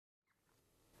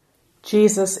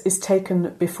Jesus is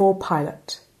taken before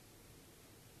Pilate.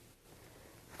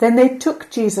 Then they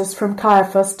took Jesus from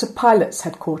Caiaphas to Pilate's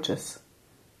headquarters.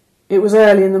 It was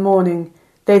early in the morning.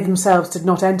 They themselves did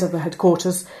not enter the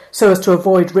headquarters so as to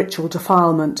avoid ritual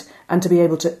defilement and to be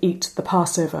able to eat the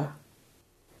Passover.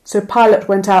 So Pilate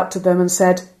went out to them and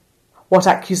said, "What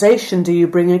accusation do you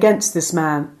bring against this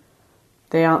man?"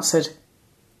 They answered,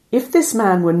 "If this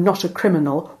man were not a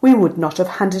criminal, we would not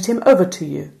have handed him over to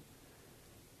you."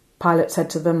 Pilate said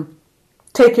to them,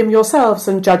 "Take him yourselves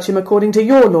and judge him according to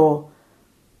your law."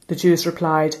 The Jews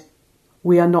replied,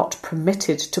 "We are not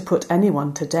permitted to put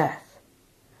anyone to death."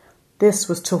 This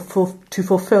was to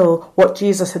fulfill what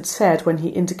Jesus had said when he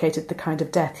indicated the kind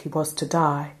of death he was to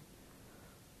die.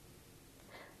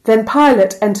 Then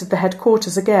Pilate entered the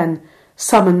headquarters again,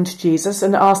 summoned Jesus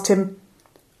and asked him,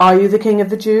 "Are you the king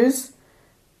of the Jews?"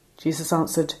 Jesus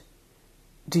answered,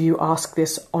 "Do you ask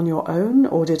this on your own,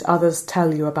 or did others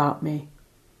tell you about me?"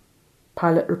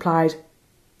 Pilate replied,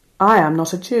 "I am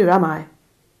not a Jew, am I?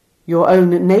 Your own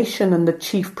nation and the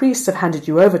chief priests have handed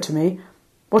you over to me.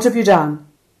 What have you done?"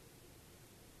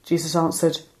 Jesus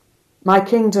answered, "My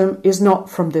kingdom is not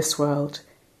from this world.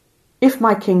 If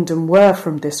my kingdom were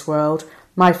from this world,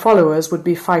 my followers would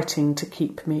be fighting to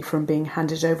keep me from being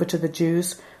handed over to the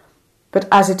Jews. But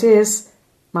as it is,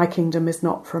 my kingdom is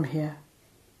not from here."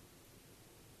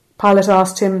 Pilate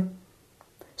asked him,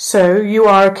 "So you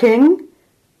are a king?"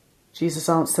 Jesus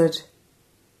answered,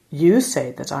 "You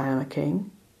say that I am a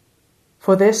king.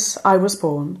 For this I was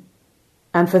born,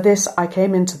 and for this I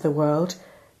came into the world,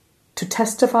 to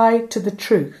testify to the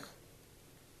truth.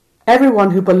 Everyone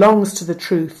who belongs to the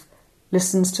truth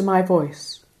listens to my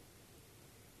voice."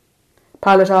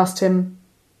 Pilate asked him,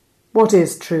 "What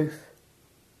is truth?"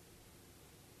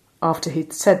 After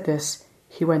he'd said this,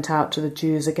 he went out to the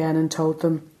Jews again and told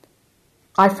them,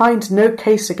 "I find no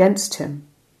case against him.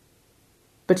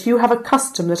 But you have a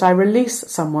custom that I release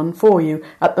someone for you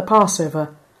at the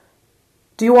Passover.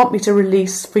 Do you want me to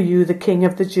release for you the King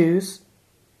of the Jews?"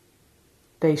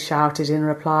 They shouted in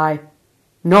reply,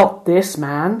 "Not this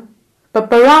man, but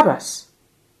Barabbas."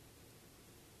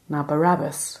 Now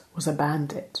Barabbas was a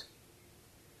bandit.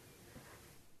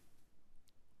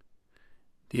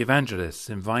 The evangelists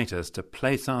invite us to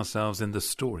place ourselves in the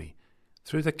story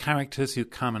through the characters who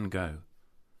come and go.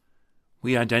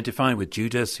 We identify with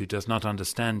Judas, who does not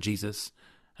understand Jesus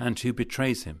and who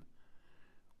betrays him.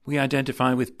 We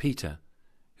identify with Peter,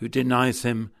 who denies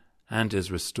him and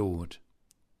is restored.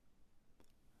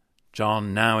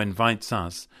 John now invites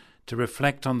us to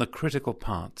reflect on the critical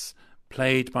parts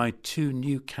played by two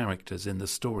new characters in the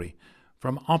story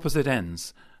from opposite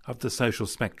ends of the social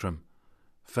spectrum,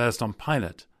 first on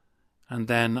Pilate and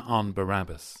then on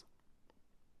Barabbas.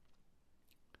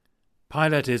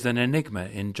 Pilate is an enigma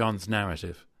in John's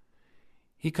narrative.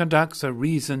 He conducts a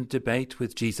reasoned debate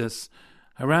with Jesus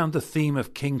around the theme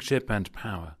of kingship and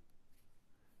power.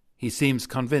 He seems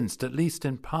convinced, at least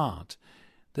in part,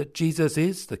 that Jesus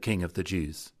is the King of the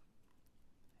Jews.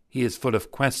 He is full of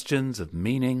questions of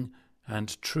meaning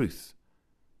and truth.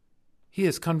 He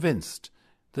is convinced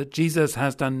that Jesus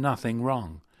has done nothing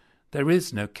wrong. There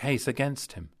is no case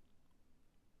against him.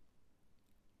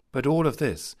 But all of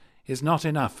this is not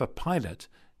enough for Pilate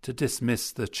to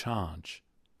dismiss the charge.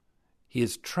 He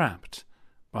is trapped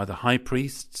by the high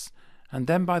priests and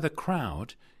then by the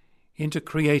crowd into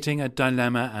creating a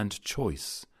dilemma and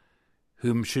choice.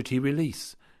 Whom should he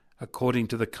release, according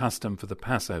to the custom for the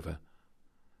Passover?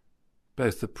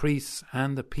 Both the priests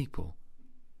and the people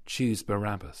choose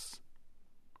Barabbas.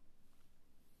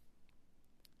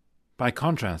 By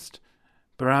contrast,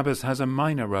 Barabbas has a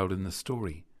minor role in the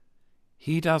story.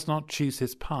 He does not choose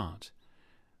his part,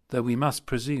 though we must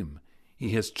presume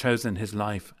he has chosen his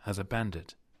life as a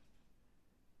bandit.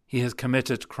 He has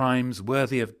committed crimes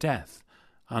worthy of death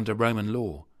under Roman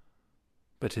law,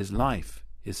 but his life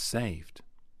is saved.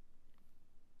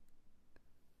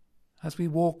 As we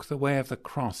walk the way of the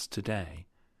cross today,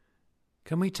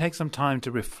 can we take some time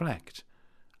to reflect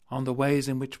on the ways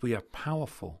in which we are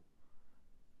powerful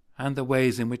and the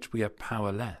ways in which we are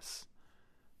powerless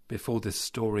before this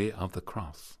story of the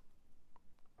cross?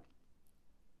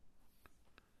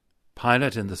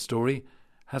 Pilate in the story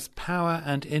has power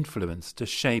and influence to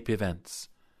shape events.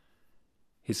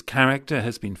 His character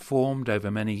has been formed over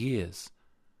many years.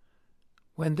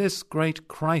 When this great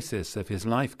crisis of his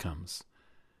life comes,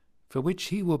 for which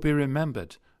he will be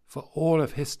remembered for all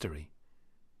of history,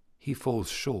 he falls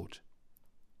short.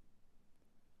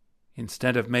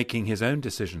 Instead of making his own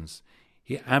decisions,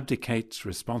 he abdicates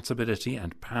responsibility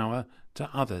and power to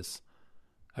others,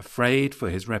 afraid for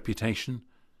his reputation,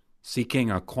 seeking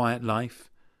a quiet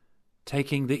life,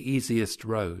 taking the easiest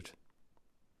road.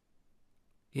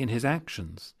 In his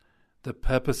actions, the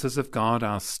purposes of God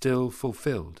are still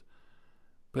fulfilled,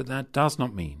 but that does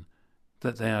not mean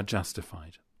that they are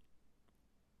justified.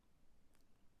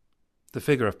 The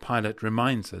figure of Pilate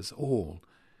reminds us all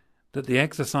that the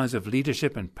exercise of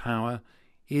leadership and power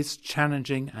is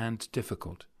challenging and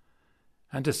difficult,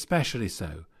 and especially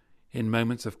so in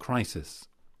moments of crisis.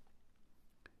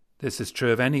 This is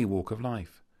true of any walk of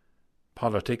life: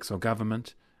 politics or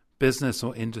government, business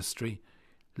or industry,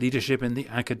 leadership in the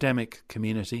academic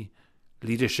community,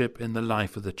 leadership in the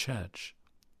life of the church.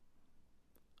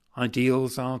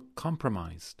 Ideals are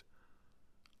compromised.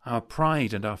 Our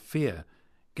pride and our fear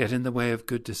get in the way of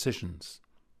good decisions.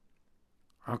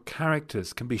 Our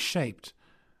characters can be shaped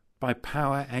by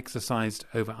power exercised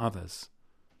over others.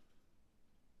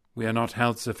 We are not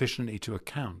held sufficiently to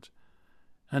account,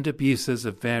 and abuses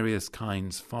of various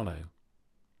kinds follow.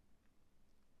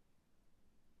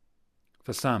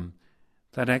 For some,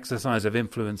 that exercise of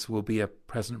influence will be a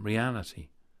present reality.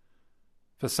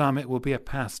 For some, it will be a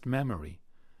past memory,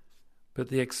 but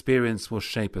the experience will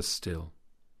shape us still.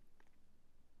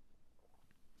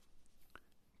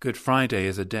 Good Friday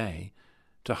is a day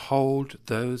to hold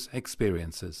those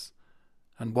experiences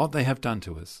and what they have done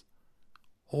to us,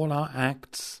 all our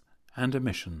acts and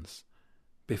omissions,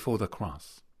 before the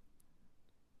cross.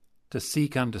 To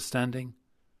seek understanding,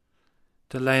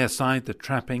 to lay aside the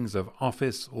trappings of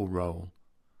office or role,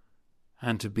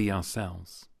 and to be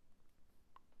ourselves.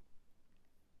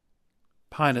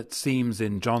 Pilate seems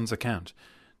in John's account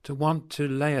to want to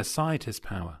lay aside his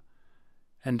power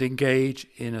and engage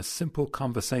in a simple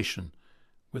conversation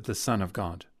with the Son of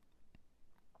God.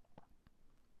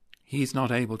 He's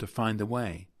not able to find the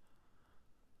way,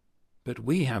 but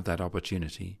we have that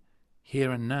opportunity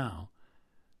here and now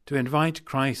to invite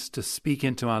Christ to speak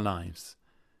into our lives,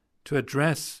 to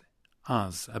address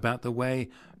us about the way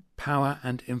power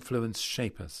and influence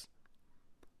shape us,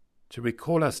 to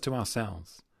recall us to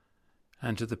ourselves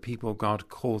and to the people God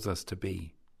calls us to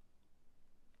be.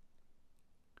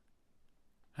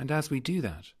 And as we do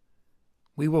that,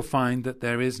 we will find that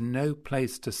there is no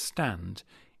place to stand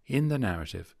in the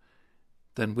narrative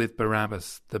than with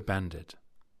Barabbas the bandit.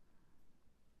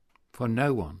 For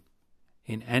no one,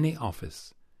 in any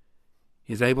office,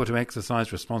 is able to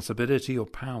exercise responsibility or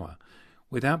power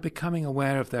without becoming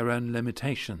aware of their own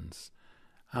limitations,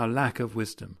 our lack of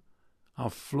wisdom, our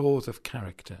flaws of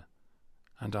character,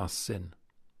 and our sin.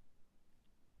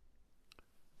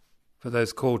 For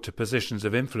those called to positions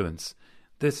of influence,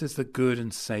 this is the good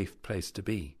and safe place to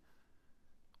be.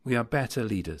 We are better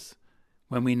leaders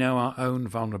when we know our own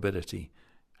vulnerability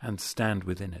and stand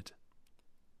within it.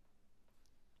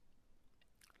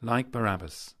 Like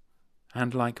Barabbas,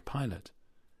 and like Pilate,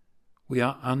 we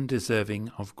are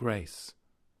undeserving of grace.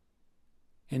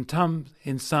 In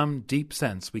some deep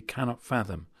sense we cannot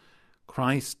fathom,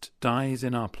 Christ dies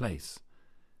in our place,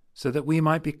 so that we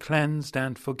might be cleansed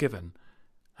and forgiven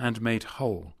and made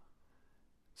whole,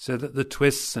 so that the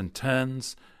twists and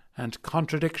turns and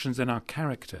contradictions in our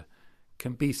character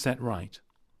can be set right,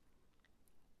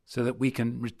 so that we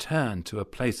can return to a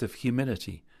place of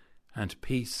humility and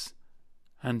peace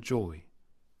and joy,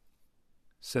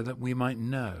 so that we might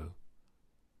know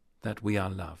that we are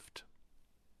loved.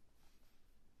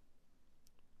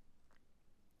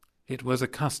 It was a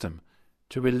custom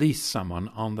to release someone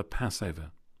on the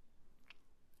Passover.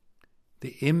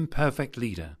 The imperfect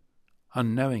leader,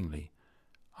 unknowingly,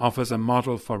 offers a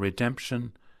model for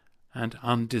redemption and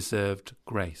undeserved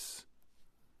grace.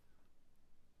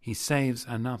 He saves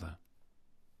another,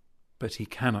 but he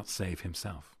cannot save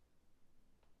himself.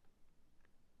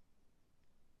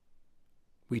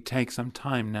 We take some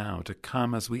time now to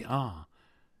come as we are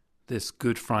this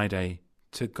Good Friday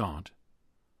to God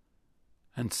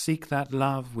and seek that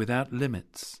love without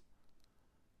limits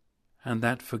and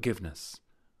that forgiveness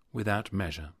without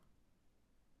measure.